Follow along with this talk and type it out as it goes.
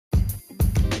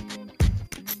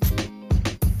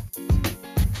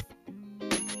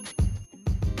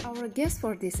Our guest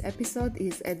for this episode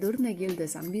is Edurne Gil de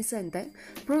San Vicente,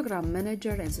 Program Manager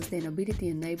and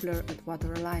Sustainability Enabler at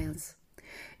WaterAlliance.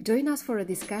 Join us for a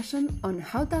discussion on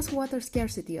how does water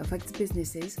scarcity affect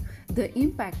businesses, the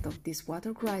impact of this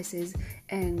water crisis,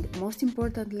 and most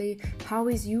importantly, how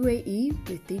is UAE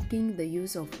rethinking the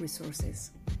use of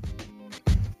resources.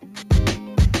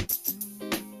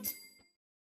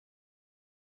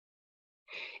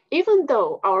 Even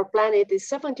though our planet is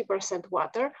 70%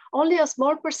 water, only a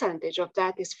small percentage of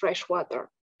that is fresh water.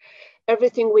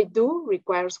 Everything we do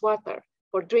requires water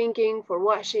for drinking, for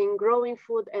washing, growing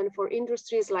food, and for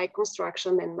industries like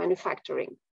construction and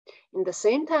manufacturing. In the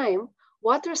same time,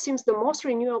 water seems the most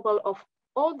renewable of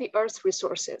all the Earth's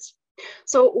resources.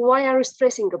 So why are we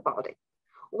stressing about it?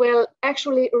 Well,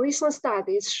 actually, recent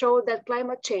studies show that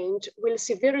climate change will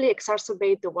severely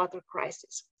exacerbate the water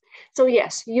crisis. So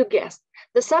yes, you guessed,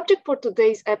 the subject for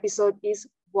today's episode is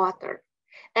water.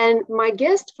 And my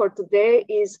guest for today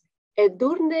is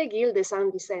Edurne Gil de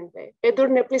San Vicente.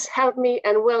 Edurne, please help me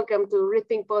and welcome to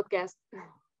Rethink Podcast.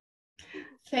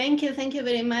 Thank you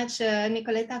very much,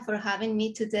 Nicoleta, for having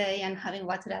me today and having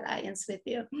WaterAlliance with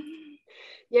you.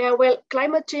 Yeah, well,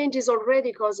 climate change is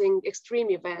already causing extreme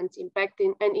events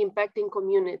impacting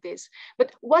communities.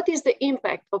 But what is the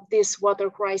impact of this water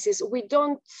crisis? We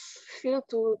don't feel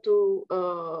to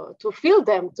feel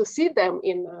them, to see them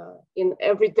in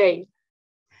every day.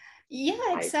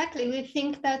 Yeah, exactly. We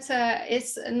think that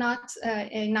it's not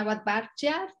in our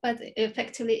backyard, but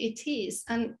effectively it is.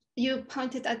 And you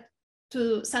pointed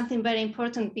to something very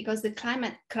important because the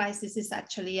climate crisis is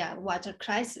actually a water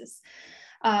crisis.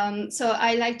 So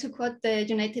I like to quote the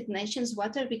United Nations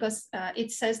water because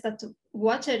it says that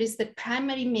water is the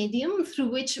primary medium through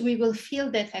which we will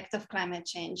feel the effect of climate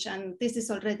change. And this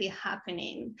is already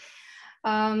happening.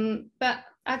 But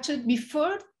actually,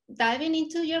 before diving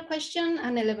into your question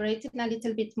and elaborating a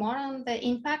little bit more on the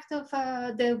impact of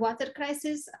the water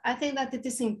crisis, I think that it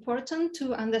is important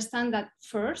to understand that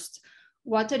first,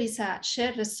 water is a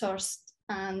shared resource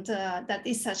and that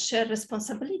is a shared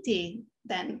responsibility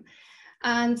then.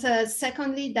 And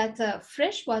secondly, that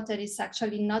fresh water is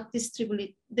actually not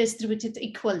distributed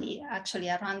equally actually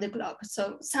around the globe.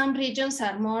 So some regions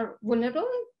are more vulnerable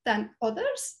than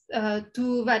others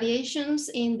to variations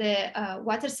in the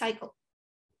water cycle.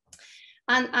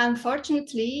 And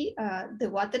unfortunately,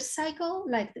 the water cycle,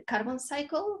 like the carbon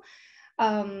cycle,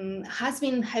 has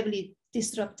been heavily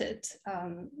disrupted.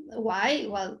 Why?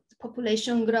 Well,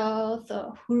 population growth,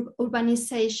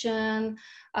 urbanization,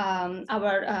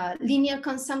 our linear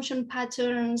consumption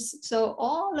patterns. So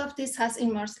all of this has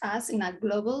immersed us in a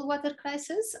global water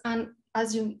crisis. And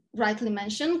as you rightly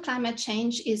mentioned, climate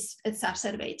change is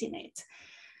exacerbating it.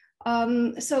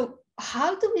 So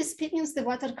how do we experience the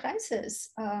water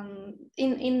crisis?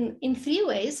 In three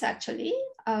ways, actually,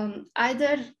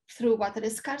 either through water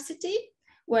scarcity,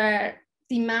 where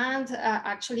demand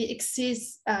actually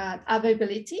exceeds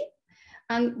availability.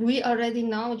 And we already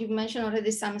know, you mentioned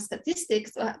already some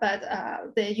statistics, but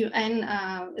the UN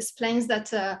explains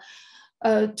that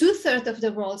 2/3 of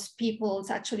the world's people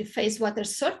actually face water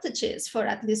shortages for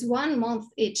at least 1 month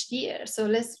each year. So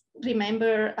let's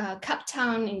remember Cape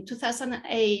Town in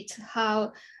 2008,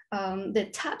 how the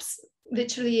taps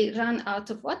literally ran out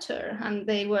of water and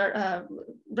they were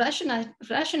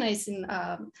rationalizing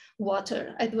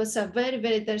water. It was a very,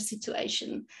 very dire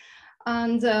situation.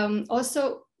 And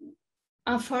also,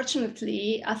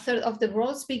 unfortunately, 1/3 of the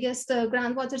world's biggest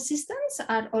groundwater systems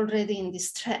are already in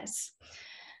distress.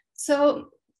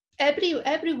 So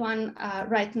everyone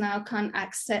right now can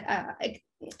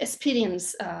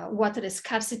experience water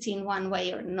scarcity in one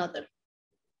way or another.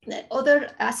 The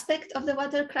other aspect of the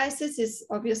water crisis is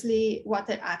obviously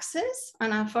water access.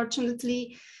 And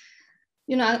unfortunately,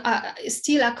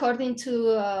 still according to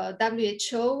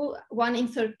WHO, 1 in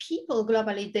 3 people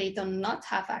globally, they do not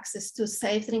have access to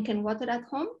safe drinking water at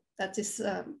home. That is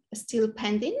still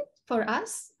pending for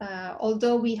us,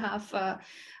 although we have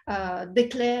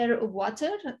declared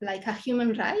water like a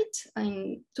human right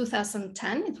in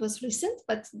 2010. It was recent,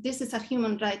 but this is a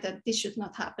human right that this should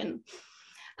not happen.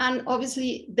 And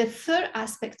obviously, the third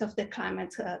aspect of the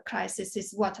climate crisis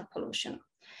is water pollution.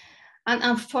 And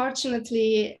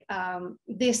unfortunately,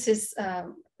 this is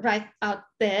right out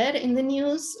there in the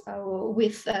news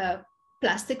with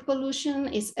plastic pollution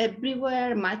is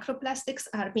everywhere. Microplastics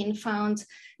are being found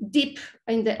deep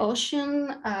in the ocean,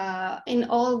 in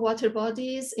all water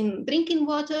bodies, in drinking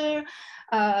water,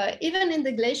 even in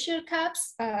the glacier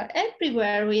caps.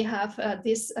 Everywhere we have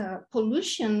this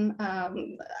pollution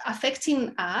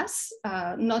affecting us,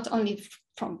 not only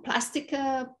from plastic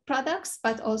products,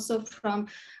 but also from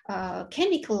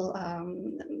chemical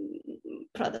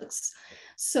products.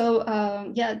 So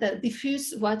yeah, the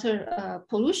diffuse water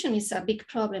pollution is a big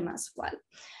problem as well.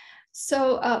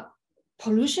 So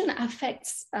pollution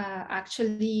affects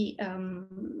actually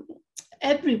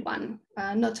everyone,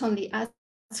 not only us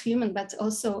as human, but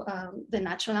also the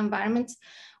natural environment.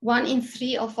 1 in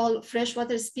 3 of all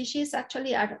freshwater species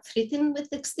actually are threatened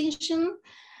with extinction.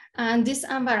 And this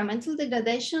environmental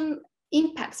degradation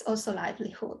impacts also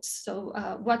livelihoods. So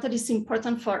water is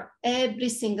important for every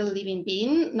single living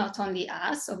being, not only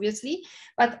us, obviously,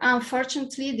 but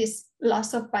unfortunately, this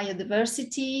loss of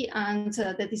biodiversity and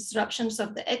the disruptions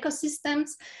of the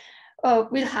ecosystems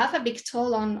will have a big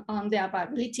toll on the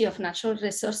availability of natural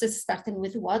resources, starting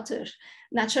with water.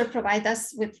 Nature provides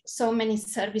us with so many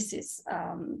services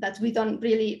that we don't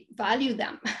really value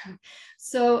them.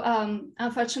 So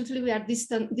unfortunately, we are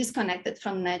disconnected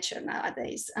from nature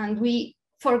nowadays, and we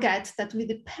forget that we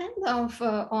depend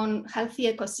on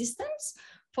healthy ecosystems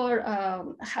for a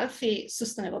healthy,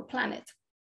 sustainable planet.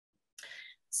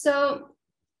 So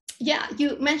yeah,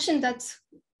 you mentioned that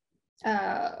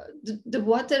the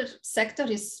water sector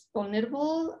is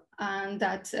vulnerable, and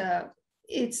that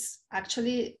it's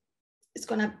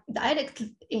going to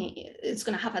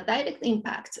have a direct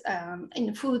impact in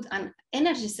the food and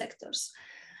energy sectors.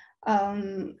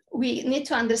 We need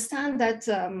to understand that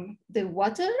the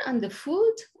water and the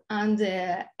food and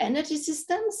the energy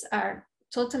systems are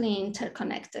totally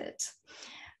interconnected.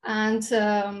 And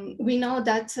we know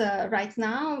that right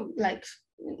now, like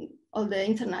all the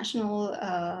international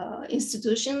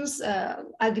institutions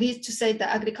agree to say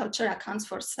that agriculture accounts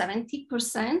for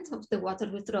 70% of the water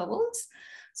withdrawals.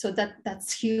 So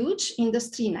that's huge.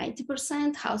 Industry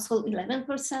 90%, household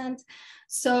 11%.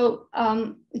 So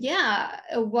yeah,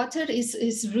 water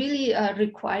is really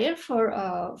required for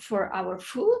our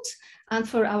food and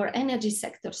for our energy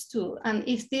sectors too. And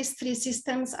if these 3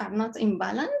 systems are not in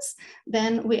balance,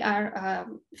 then we are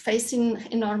facing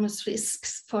enormous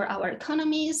risks for our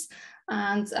economies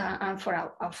and for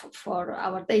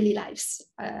our daily lives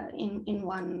in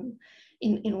one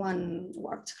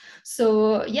word.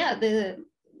 So yeah,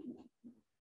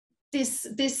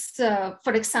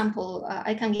 for example,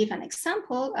 I can give an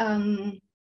example.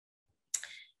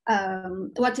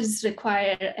 What is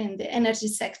required in the energy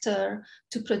sector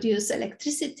to produce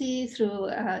electricity through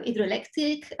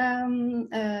hydroelectric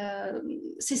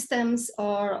systems,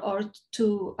 or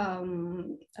to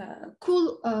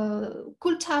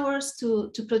cool towers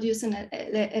to produce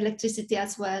electricity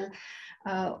as well.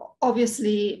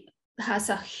 Obviously, has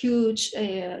a huge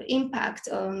impact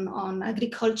on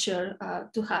agriculture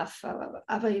to have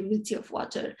availability of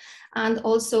water. And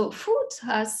also food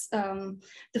has,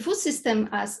 the food system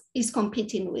is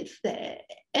competing with the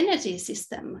energy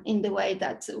system in the way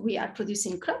that we are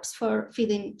producing crops for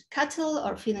feeding cattle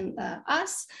or feeding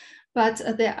us, but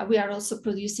we are also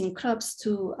producing crops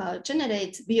to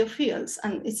generate biofuels,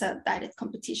 and it's a direct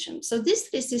competition. So these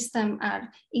 3 systems are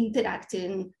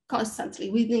interacting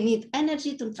constantly. We need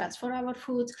energy to transfer our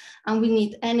food, and we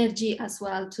need energy as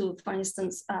well to, for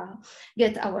instance,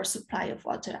 get our supply of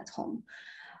water at home.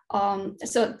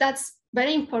 So that's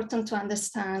very important to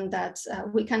understand that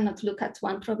we cannot look at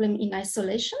one problem in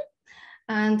isolation,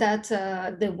 and that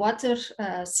the water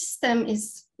system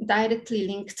is directly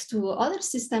linked to other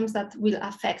systems that will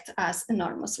affect us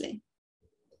enormously.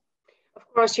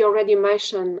 Of course, you already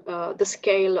mentioned the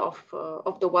scale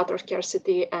of the water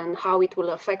scarcity and how it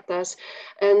will affect us.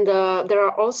 And there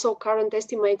are also current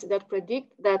estimates that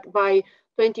predict that by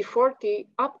 2040,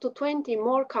 up to 20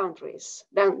 more countries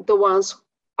than the ones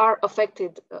are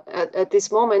affected at this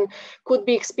moment could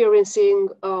be experiencing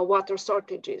water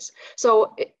shortages.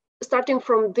 So starting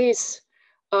from this,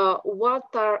 what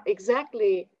are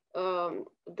exactly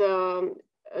the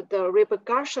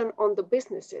repercussion on the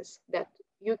businesses that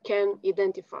you can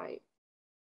identify?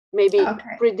 Maybe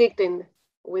predicting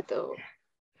with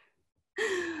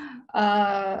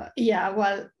yeah,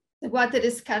 well, water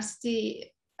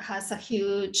scarcity has a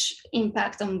huge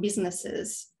impact on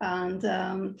businesses, and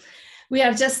we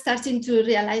are just starting to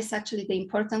realize actually the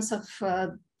importance of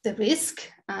the risk.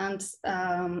 And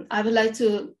I would like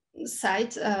to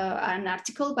cite an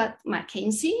article by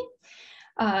McKinsey.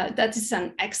 That is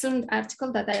an excellent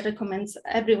article that I recommend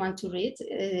everyone to read.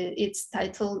 It's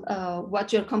titled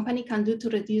What Your Company Can Do to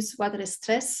Reduce Water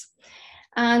Stress.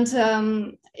 And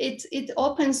it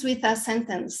opens with a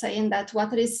sentence saying that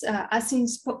water is as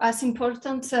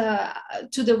important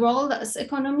to the world's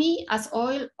economy as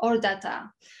oil or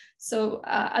data. So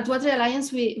at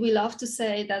WaterAlliance, we love to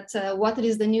say that water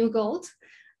is the new gold.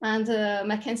 And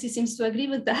McKinsey seems to agree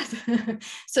with that.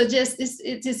 So just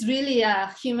it is really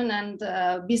a human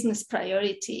and business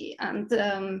priority.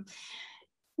 And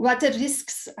water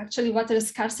risks, actually water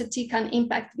scarcity can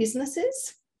impact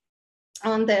businesses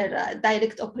on their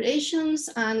direct operations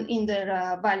and in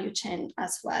their value chain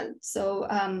as well. So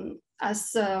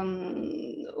as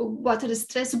water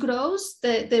stress grows,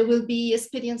 there will be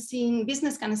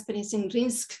business can experiencing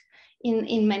risk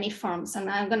in many forms, and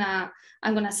I'm gonna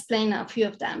explain a few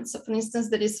of them. So for instance,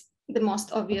 there is the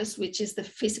most obvious, which is the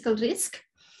physical risk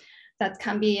that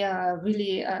can be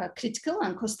really critical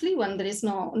and costly when there is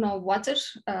no water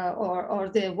or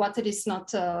the water is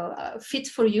not fit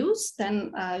for use,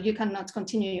 then you cannot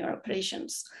continue your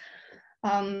operations.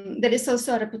 There is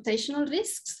also reputational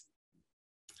risks.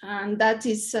 And that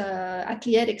is a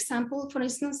clear example, for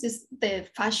instance, is the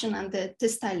fashion and the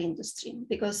textile industry,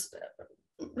 because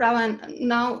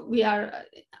now we are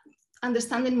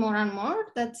understanding more and more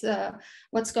that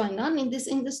what's going on in this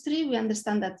industry. We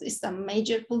understand that it's a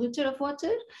major polluter of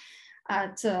water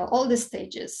at all the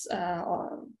stages,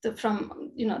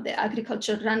 from the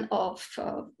agriculture runoff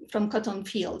from cotton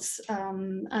fields,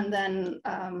 and then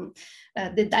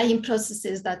the dyeing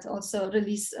processes that also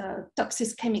release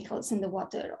toxic chemicals in the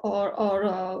water, or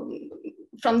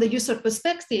from the user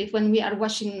perspective, when we are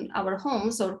washing our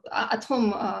homes or at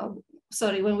home,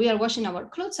 when we are washing our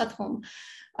clothes at home,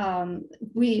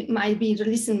 we might be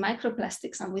releasing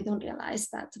microplastics and we don't realize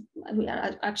that we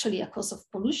are actually a cause of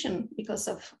pollution because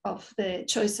of the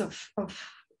choice of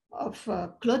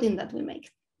clothing that we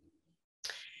make.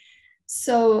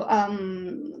 So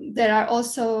there are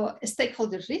also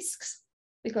stakeholder risks,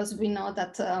 because we know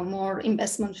that more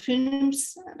investment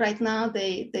firms right now,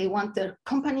 they want their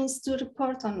companies to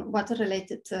report on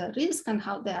water-related risk and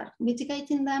how they are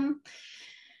mitigating them.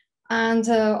 And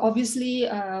obviously,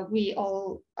 we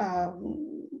all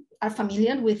are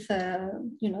familiar with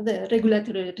the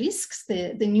regulatory risks,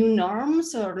 the new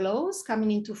norms or laws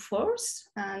coming into force,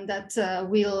 and that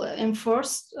will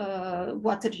enforce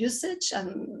water usage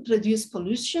and reduce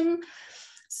pollution.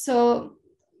 So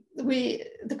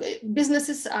the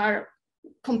businesses are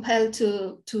compelled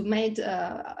to make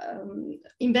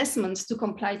investments to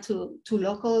comply to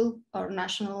local or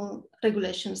national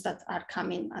regulations that are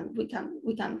coming, and we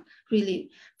can really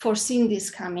foresee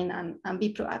this coming and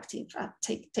be proactive and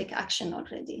take action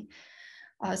already.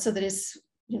 So there is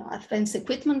advanced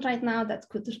equipment right now that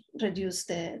could reduce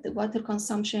the water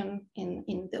consumption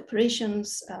in the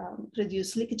operations,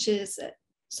 reduce leakages.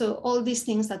 So all these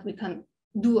things that we can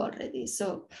do already.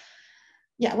 So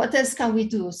yeah, what else can we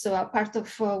do? So a part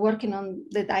of working on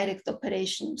the direct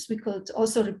operations, we could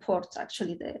also report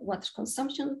actually the water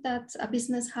consumption that a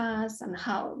business has, and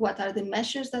what are the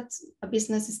measures that a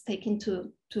business is taking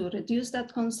to reduce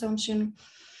that consumption.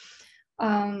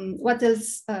 What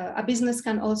else? A business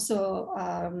can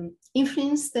also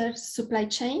influence their supply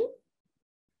chain.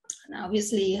 And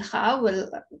obviously, how? Well,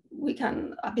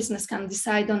 a business can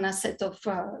decide on a set of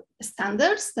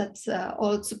standards that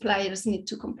all suppliers need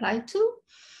to comply to.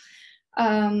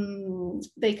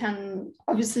 They can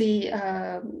obviously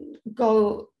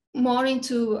go more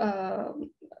into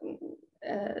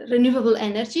renewable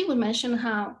energy. We mentioned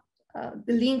how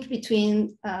the link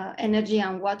between energy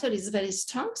and water is very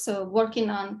strong. So working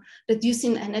on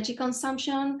reducing energy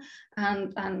consumption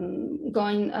and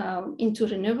going into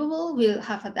renewable will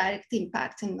have a direct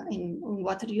impact in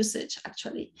water usage,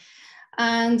 actually.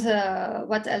 And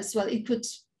what else? Well,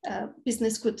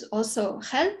 business could also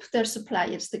help their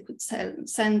suppliers. They could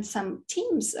send some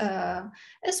teams, water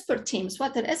expert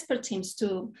teams,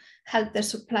 to help their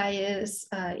suppliers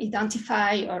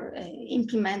identify or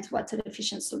implement water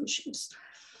efficient solutions.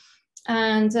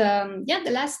 And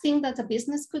the last thing that a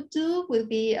business could do will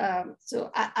be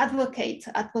to advocate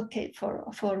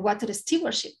for water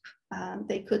stewardship.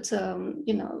 They could,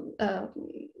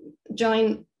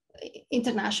 join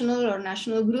international or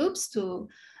national groups to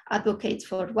advocate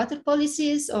for water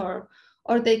policies, or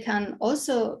they can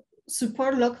also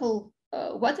support local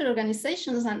water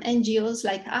organizations and NGOs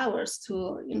like ours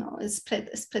to spread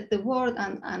the word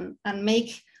and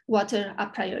make water a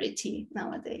priority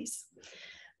nowadays.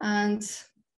 And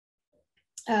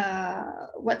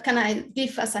what can I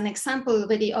give as an example?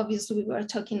 Very obviously, we were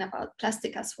talking about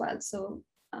plastic as well. So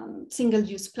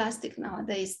single-use plastic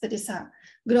nowadays, there is a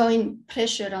growing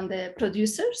pressure on the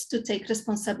producers to take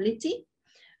responsibility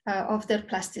of their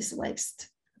plastic waste,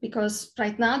 because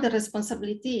right now the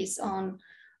responsibility is on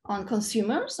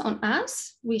consumers, on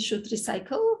us. We should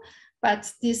recycle,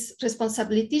 but this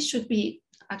responsibility should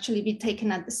actually be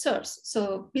taken at the source.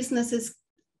 So businesses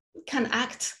can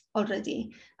act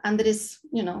already, and there is,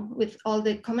 with all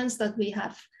the comments that we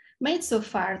have made so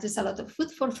far, there's a lot of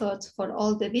food for thought for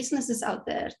all the businesses out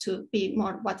there to be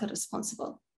more water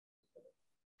responsible.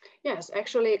 Yes,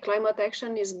 actually, climate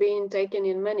action is being taken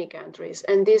in many countries.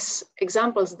 And these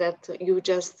examples that you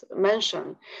just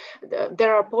mentioned,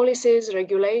 there are policies,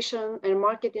 regulation, and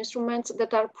market instruments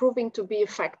that are proving to be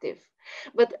effective.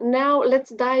 But now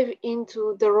let's dive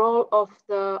into the role of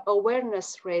the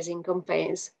awareness raising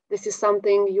campaigns. This is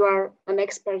something you are an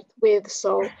expert with,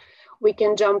 so we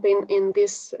can jump in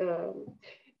this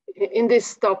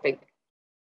topic.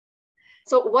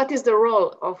 So what is the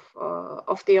role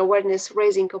of the awareness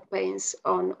raising campaigns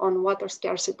on water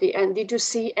scarcity? And did you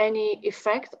see any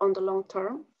effect on the long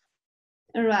term?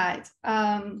 Right.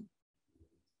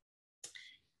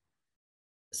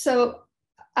 So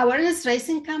awareness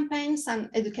raising campaigns and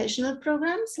educational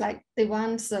programs like the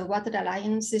ones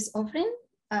WaterAlliance is offering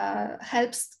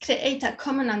helps create a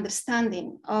common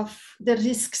understanding of the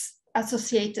risks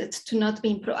associated to not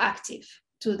being proactive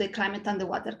to the climate and the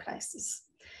water crisis.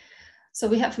 So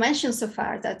we have mentioned so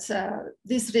far that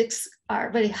these risks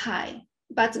are very high,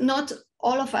 but not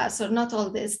all of us or not all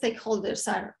the stakeholders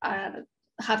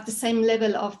have the same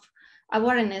level of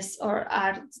awareness or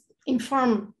are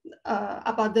informed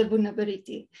about their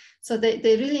vulnerability. So they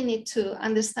really need to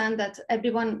understand that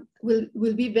everyone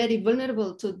will be very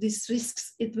vulnerable to these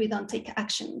risks if we don't take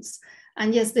actions.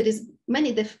 And yes, there is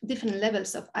many different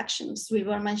levels of actions. We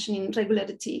were mentioning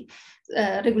regularity.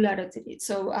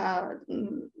 So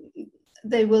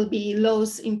there will be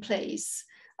laws in place.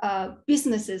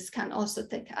 Businesses can also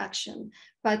take action,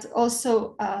 but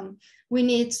also we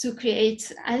need to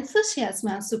create enthusiasm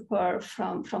and support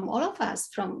from all of us,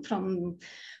 from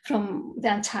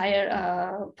the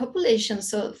entire population.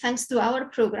 So thanks to our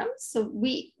programs, so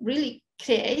we really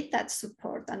create that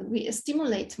support and we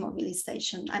stimulate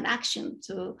mobilization and action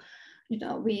to,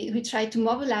 we try to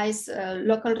mobilize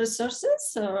local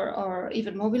resources or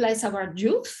even mobilize our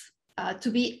youth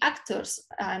to be actors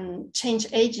and change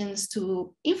agents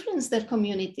to influence their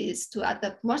communities to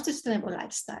adopt more sustainable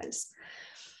lifestyles.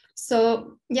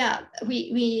 So yeah,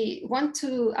 we want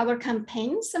our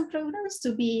campaigns and programs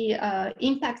to be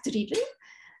impact driven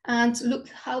and look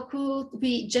how could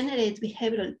we generate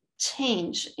behavioral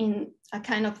change in a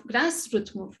kind of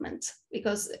grassroots movement,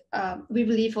 because we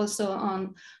believe also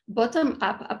on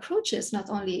bottom-up approaches, not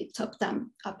only top-down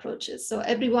approaches. So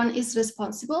everyone is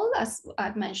responsible, as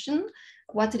I've mentioned.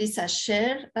 Water is a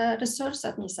shared resource,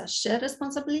 that means a shared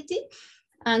responsibility,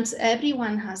 and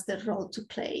everyone has their role to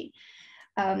play.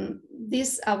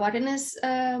 This awareness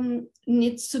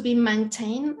needs to be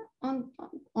maintained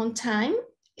on time.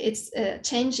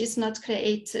 Change is not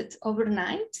created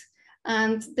overnight.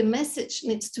 And the message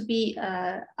needs to be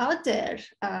out there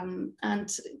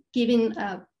and giving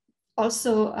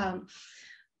also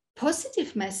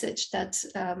positive message that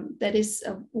there is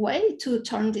a way to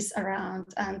turn this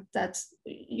around and that,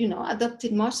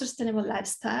 adopting more sustainable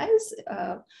lifestyles,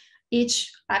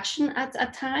 each action at a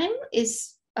time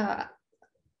is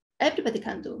everybody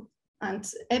can do,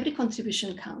 and every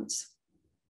contribution counts.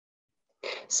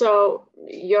 So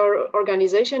your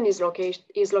organization is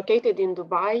located in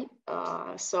Dubai.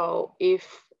 So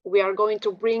if we are going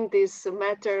to bring this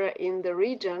matter in the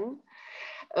region,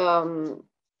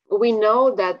 we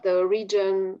know that the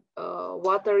region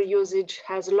water usage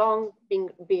has long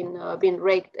been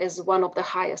ranked as one of the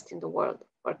highest in the world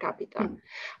per capita.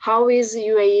 How is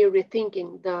UAE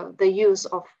rethinking the use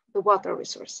of the water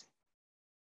resource?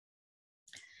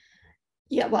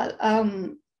 Yeah, well,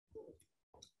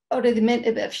 already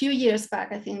a few years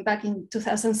back, I think back in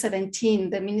 2017,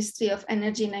 the Ministry of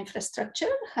Energy and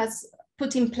Infrastructure has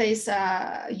put in place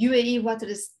a UAE water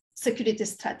security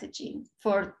strategy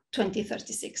for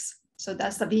 2036. So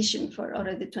that's the vision for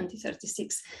already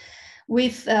 2036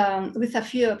 with a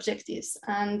few objectives.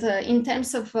 And in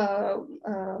terms of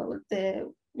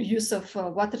the use of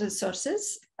water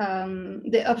resources,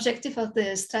 the objective of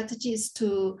the strategy is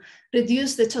to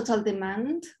reduce the total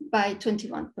demand by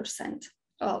 21%.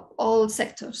 All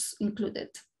sectors included.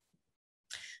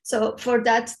 So for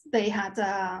that, they had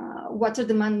a water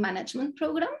demand management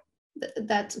program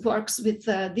that works with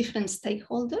different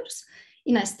stakeholders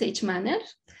in a staged manner.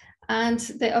 And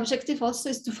the objective also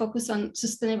is to focus on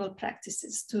sustainable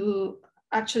practices to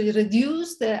actually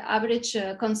reduce the average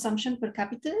consumption per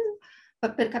capita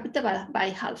by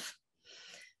half.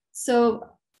 So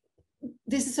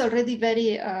this is already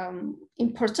very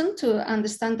important to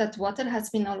understand that water has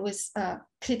been always a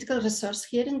critical resource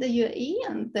here in the UAE,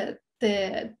 and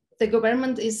the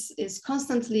government is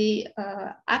constantly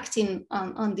acting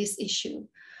on this issue.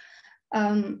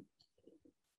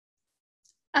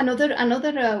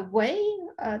 Another way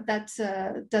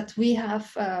that we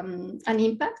have an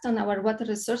impact on our water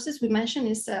resources, we mentioned,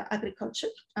 is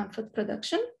agriculture and food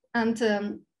production. And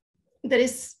there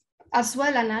is as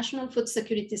well a national food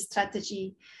security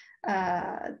strategy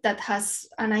that has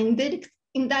an indirect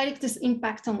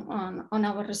impact on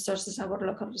our resources, our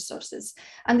local resources.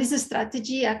 And this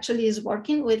strategy actually is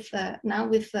working with now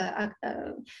with the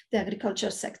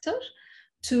agriculture sector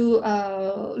to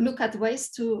look at ways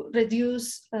to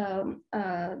reduce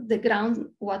the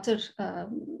groundwater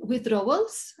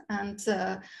withdrawals, and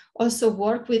also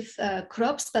work with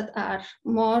crops that are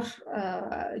more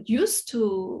used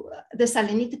to the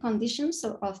salinity conditions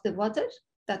of the water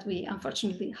that we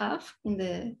unfortunately have in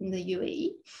the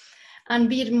UAE, and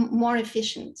be more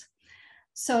efficient.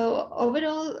 So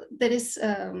overall, there is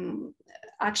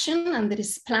action and there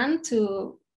is plan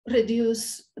to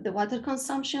reduce the water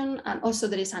consumption, and also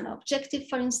there is an objective,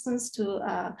 for instance, to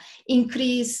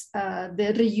increase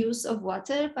the reuse of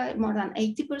water by more than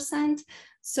 80%.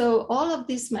 So all of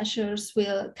these measures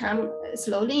will come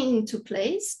slowly into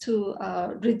place to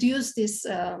reduce this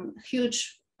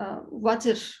huge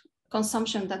water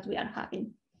consumption that we are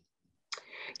having.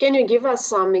 Can you give us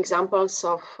some examples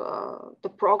of the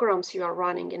programs you are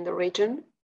running in the region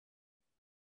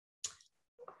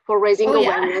for raising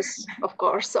awareness, of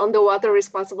course, on the water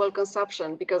responsible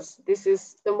consumption, because this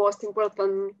is the most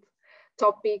important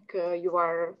topic you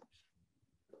are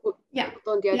put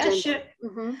on the agenda? Sure.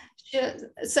 Sure.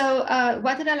 So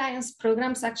WaterAlliance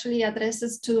programs actually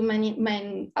addresses two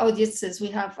main audiences. We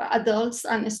have adults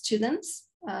and students.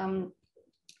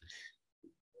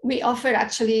 We offer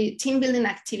actually team building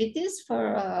activities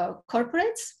for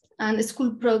corporates and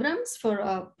school programs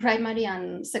for primary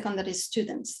and secondary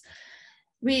students.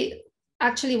 We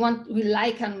actually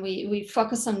we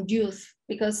focus on youth,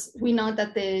 because we know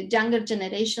that the younger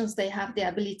generations, they have the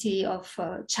ability of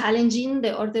challenging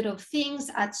the order of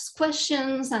things, ask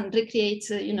questions, and recreate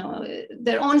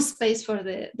their own space for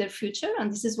their future.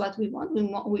 And this is what we want.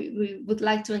 We would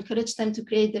like to encourage them to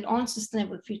create their own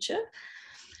sustainable future.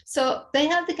 So they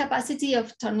have the capacity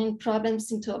of turning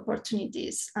problems into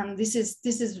opportunities, and this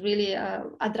is really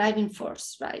a driving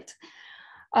force, right?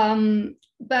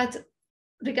 But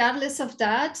regardless of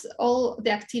that, all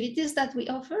the activities that we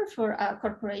offer for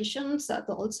corporations,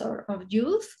 adults, or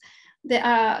youth,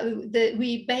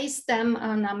 we base them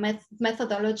on a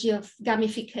methodology of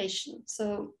gamification.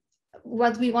 So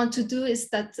what we want to do is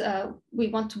that we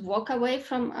want to walk away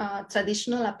from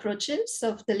traditional approaches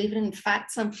of delivering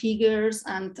facts and figures,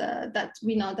 and that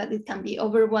we know that it can be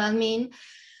overwhelming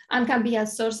and can be a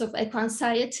source of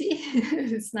eco-anxiety.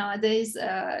 Nowadays,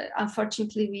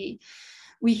 unfortunately,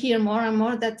 we hear more and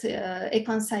more that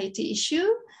eco-anxiety issue.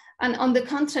 And on the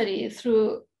contrary,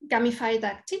 through gamified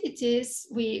activities,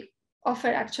 we offer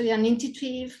actually an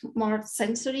intuitive, more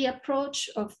sensory approach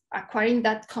of acquiring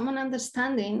that common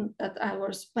understanding that I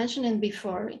was mentioning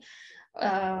before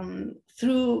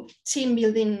through team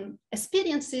building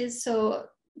experiences. So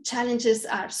challenges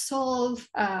are solved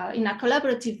in a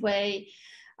collaborative way.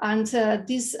 And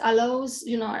this allows,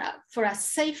 for a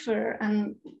safer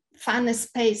and fun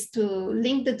space to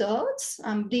link the dots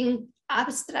and bring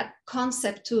abstract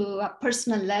concept to a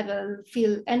personal level,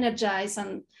 feel energized,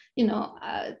 and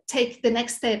take the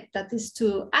next step, that is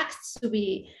to act, to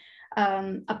be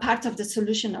a part of the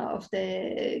solution of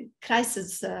the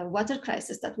crisis, water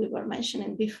crisis that we were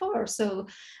mentioning before. So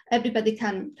everybody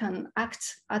can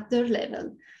act at their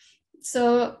level.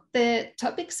 So the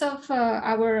topics of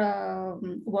our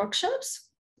workshops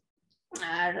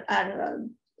are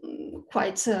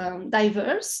quite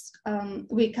diverse.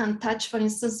 We can touch, for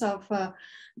instance, of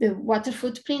the water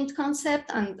footprint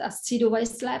concept and a zero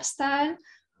waste lifestyle,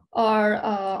 or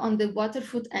on the water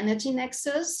food energy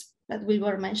nexus that we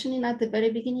were mentioning at the very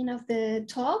beginning of the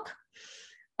talk,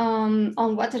 on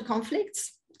water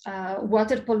conflicts,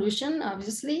 water pollution,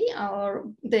 obviously,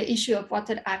 or the issue of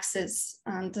water access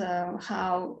and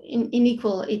how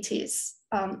unequal it is.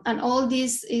 And all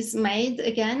this is made,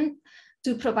 again,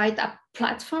 to provide a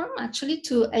platform actually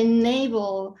to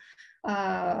enable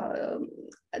the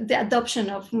adoption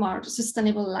of more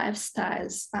sustainable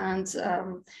lifestyles.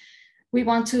 And we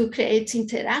want to create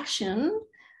interaction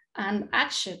and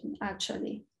action,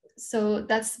 actually. So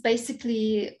that's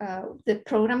basically the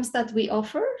programs that we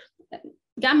offer,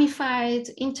 gamified,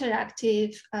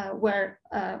 interactive, where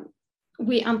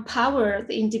we empower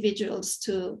the individuals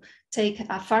to take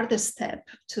a further step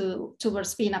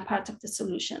towards being a part of the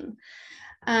solution.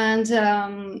 And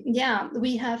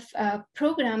we have a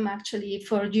program actually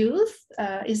for youth.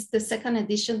 Is the second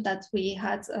edition that we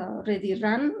had already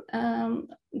run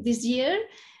this year,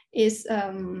 is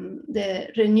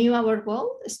the Renew Our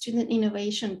World Student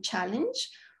Innovation Challenge,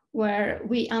 where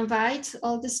we invite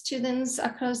all the students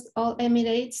across all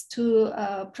Emirates to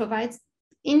provide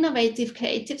innovative,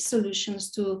 creative solutions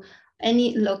to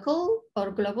any local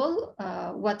or global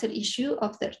water issue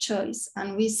of their choice.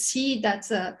 And we see that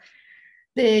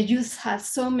the youth have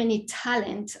so many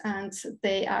talent, and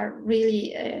they are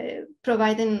really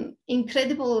providing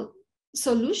incredible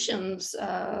solutions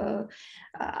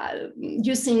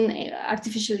using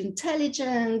artificial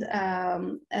intelligence,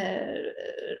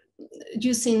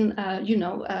 using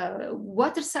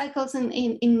water cycles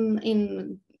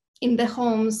in the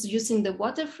homes, using the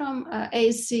water from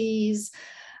ACs,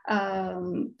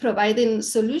 providing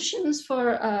sroutions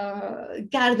for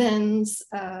gardens,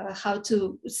 how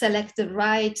to select the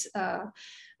right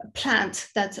plant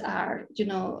that are,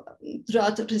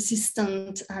 drought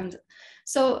resistant. And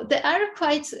so there are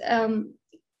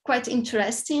quite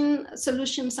interesting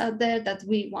solutions out there that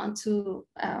we want to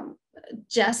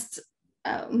just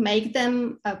make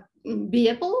them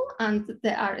viable, and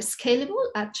they are scalable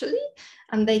actually,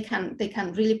 and they can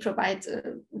really provide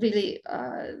really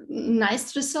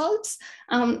nice results.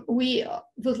 We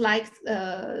would like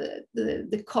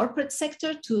the corporate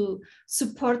sector to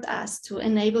support us to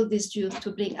enable these youth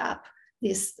to bring up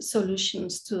these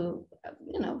solutions to,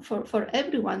 for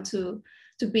everyone to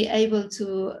be able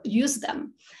to use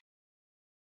them.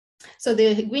 So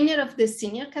the winner of the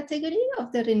senior category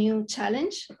of the Renew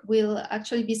Challenge will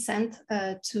actually be sent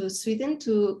to Sweden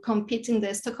to compete in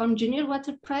the Stockholm Junior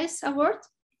Water Prize Award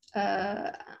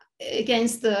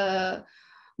against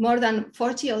more than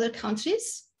 40 other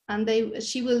countries. And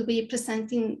she will be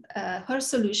presenting her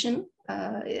solution.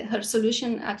 Her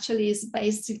solution actually is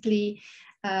basically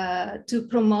to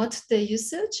promote the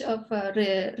usage of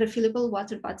refillable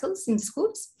water bottles in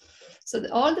schools. So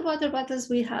all the water bottles,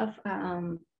 we have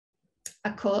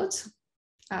a code,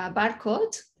 a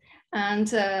barcode, and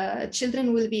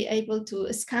children will be able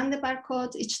to scan the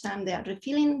barcode each time they are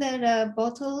refilling their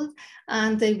bottle,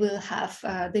 and they will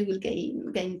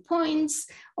gain points,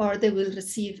 or they will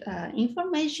receive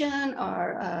information,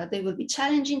 or they will be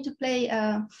challenging to play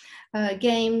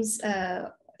games,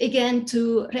 again,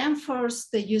 to reinforce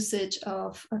the usage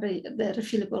of the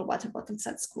refillable water bottles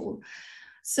at school.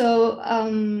 So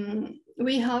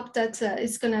we hope that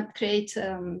it's going to create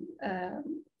a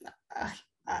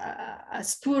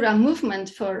movement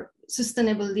for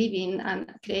sustainable living,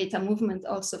 and create a movement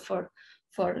also for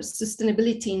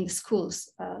sustainability in the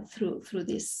schools through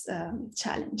this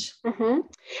challenge. Mm-hmm.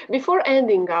 Before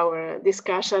ending our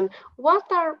discussion,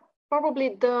 what are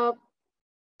probably the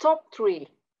top 3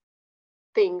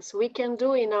 things we can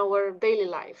do in our daily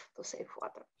life to save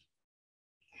water?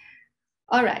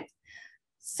 All right.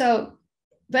 So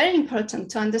very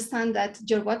important to understand that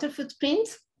your water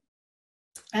footprint,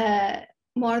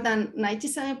 more than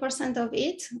 97% of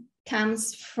it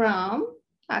comes from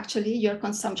actually your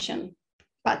consumption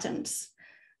patterns,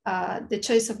 the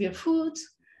choice of your food,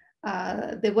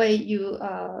 the way you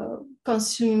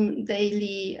consume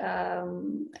daily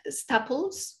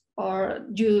staples, or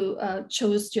you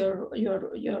chose your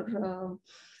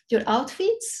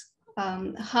outfits,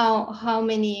 how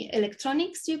many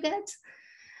electronics you get.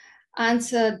 And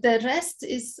the rest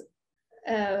is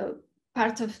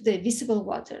part of the visible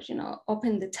water,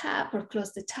 open the tap or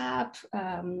close the tap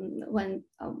when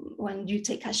you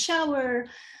take a shower.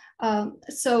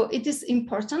 So it is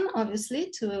important,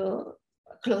 obviously, to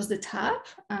close the tap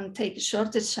and take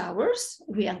shorter showers.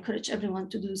 We encourage everyone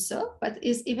to do so, but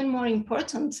it's even more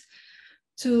important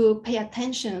to pay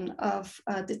attention of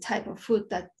the type of food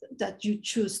that you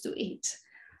choose to eat.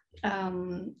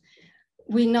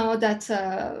 We know that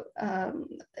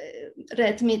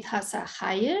red meat has a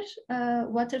higher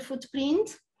water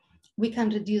footprint. We can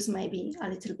reduce maybe a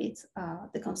little bit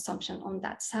the consumption on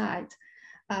that side.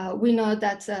 We know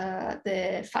that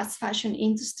the fast fashion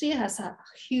industry has a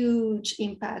huge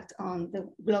impact on the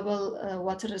global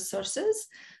water resources.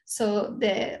 So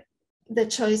the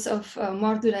choice of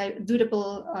more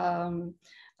durable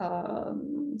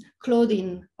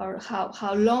clothing, or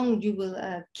how long you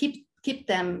will keep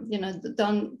them,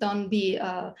 don't be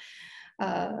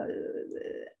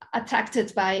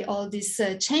attracted by all these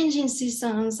changing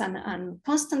seasons and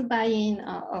constant buying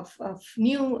of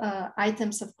new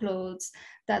items of clothes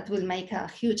that will make a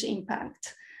huge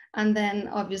impact. And then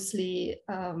obviously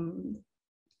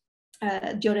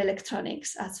your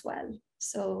electronics as well.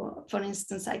 So for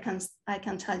instance, I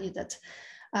can tell you that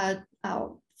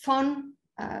our phone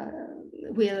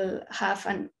will have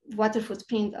a water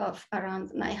footprint of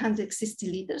around 960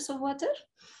 liters of water.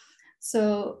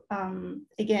 So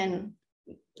again,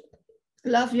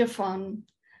 love your phone.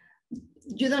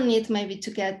 You don't need maybe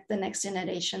to get the next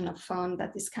generation of phone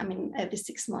that is coming every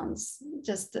 6 months.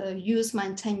 Just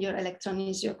maintain your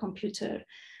electronics, your computer,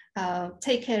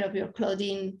 take care of your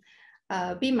clothing,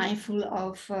 be mindful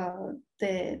of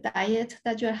the diet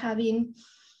that you're having,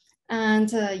 and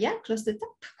close the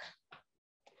tap.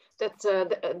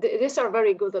 These are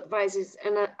very good advices,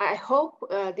 and I hope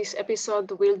this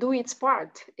episode will do its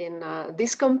part in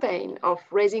this campaign of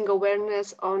raising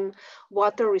awareness on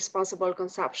water responsible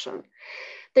consumption.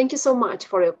 Thank you so much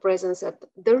for your presence at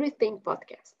the Rethink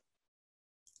podcast.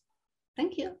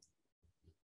 Thank you.